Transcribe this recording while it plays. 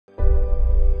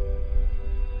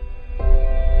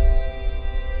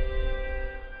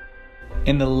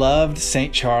In the loved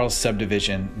St. Charles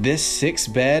subdivision, this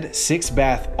 6-bed,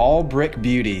 6-bath, all-brick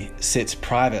beauty sits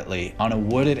privately on a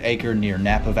wooded acre near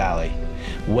Napa Valley.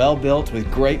 Well built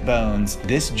with great bones,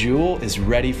 this jewel is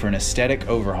ready for an aesthetic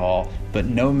overhaul, but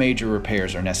no major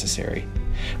repairs are necessary.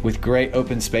 With great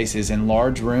open spaces and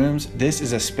large rooms, this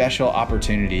is a special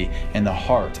opportunity in the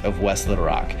heart of West Little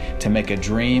Rock to make a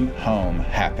dream home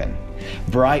happen.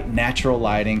 Bright natural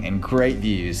lighting and great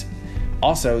views.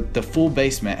 Also, the full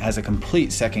basement has a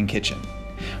complete second kitchen.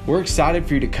 We're excited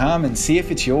for you to come and see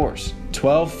if it's yours.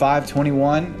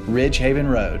 12521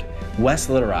 Ridgehaven Road,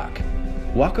 West Little Rock.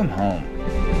 Welcome home.